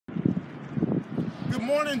Good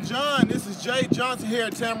morning, John. This is Jay Johnson here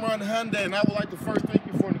at Tameron Hyundai, and I would like to first thank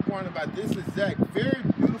you for inquiring about this exact very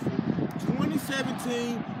beautiful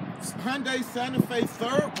 2017 Hyundai Santa Fe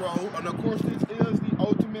third row. And of course, this is the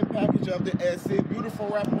ultimate package of the SC. Beautiful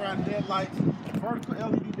wraparound headlights, vertical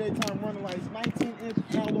LED daytime running lights,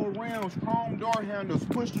 19-inch alloy rims, chrome door handles,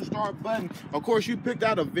 push to start button. Of course, you picked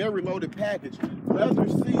out a very loaded package. Leather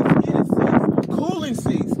seats, heated seats, cooling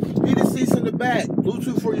seats, heated seats in the back,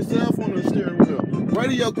 Bluetooth for your cell phone and steering wheel,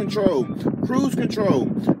 radio control, cruise control,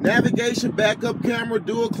 navigation, backup camera,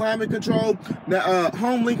 dual climate control,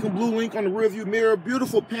 home link and blue link on the rear view mirror,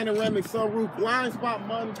 beautiful panoramic sunroof, blind spot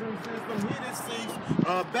monitoring system, heated seats,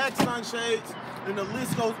 back sunshades, and the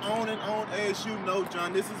list goes on and on. As you know,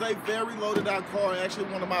 John, this is a very loaded out car, actually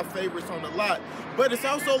one of my favorites on the lot, but it's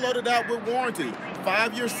also loaded out with warranty.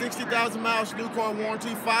 5-year, 60,000 miles new car warranty,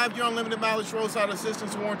 5-year unlimited mileage roadside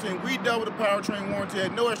assistance warranty, and we double the powertrain warranty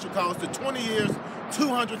at no extra cost to 20 years,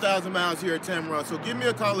 200,000 miles here at Tameron. So give me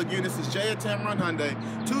a call again. This is Jay at Tameron Hyundai.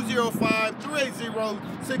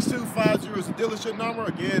 205-380-6250 is the dealership number.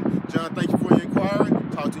 Again, John, thank you for your inquiry.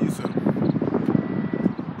 Talk to you soon.